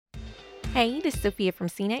Hey, this is Sophia from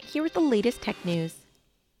CNET here with the latest tech news.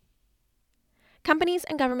 Companies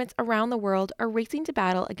and governments around the world are racing to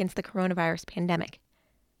battle against the coronavirus pandemic.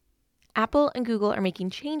 Apple and Google are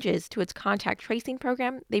making changes to its contact tracing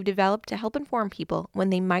program they've developed to help inform people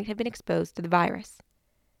when they might have been exposed to the virus.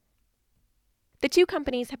 The two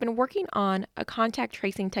companies have been working on a contact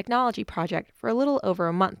tracing technology project for a little over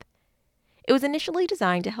a month. It was initially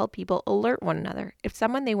designed to help people alert one another if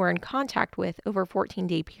someone they were in contact with over a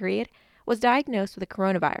 14-day period was diagnosed with a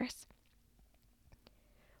coronavirus.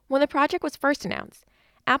 When the project was first announced,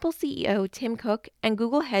 Apple CEO Tim Cook and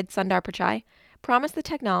Google head Sundar Pichai promised the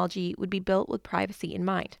technology would be built with privacy in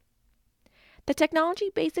mind. The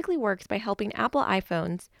technology basically works by helping Apple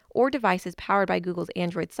iPhones or devices powered by Google's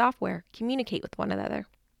Android software communicate with one another.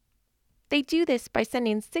 They do this by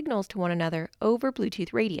sending signals to one another over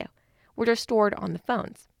Bluetooth radio, which are stored on the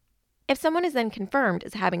phones. If someone is then confirmed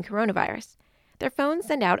as having coronavirus, their phones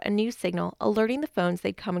send out a new signal alerting the phones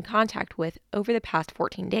they'd come in contact with over the past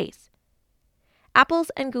 14 days. Apple's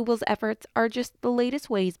and Google's efforts are just the latest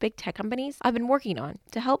ways big tech companies have been working on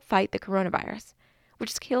to help fight the coronavirus, which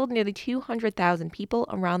has killed nearly 200,000 people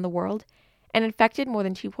around the world and infected more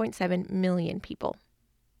than 2.7 million people.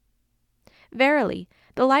 Verily,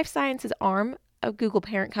 the life sciences arm of Google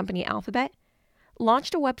parent company Alphabet,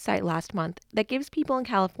 launched a website last month that gives people in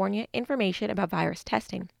California information about virus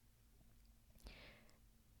testing.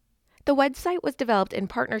 The website was developed in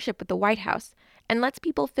partnership with the White House and lets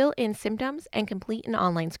people fill in symptoms and complete an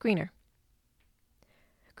online screener.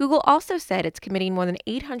 Google also said it's committing more than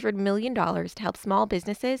 $800 million to help small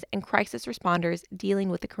businesses and crisis responders dealing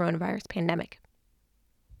with the coronavirus pandemic.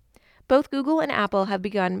 Both Google and Apple have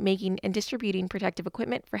begun making and distributing protective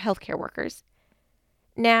equipment for healthcare workers.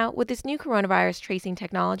 Now, with this new coronavirus tracing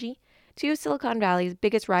technology, two of Silicon Valley's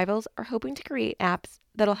biggest rivals are hoping to create apps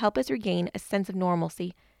that'll help us regain a sense of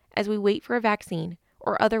normalcy as we wait for a vaccine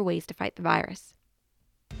or other ways to fight the virus.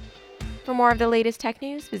 For more of the latest tech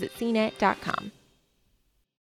news, visit cnet.com.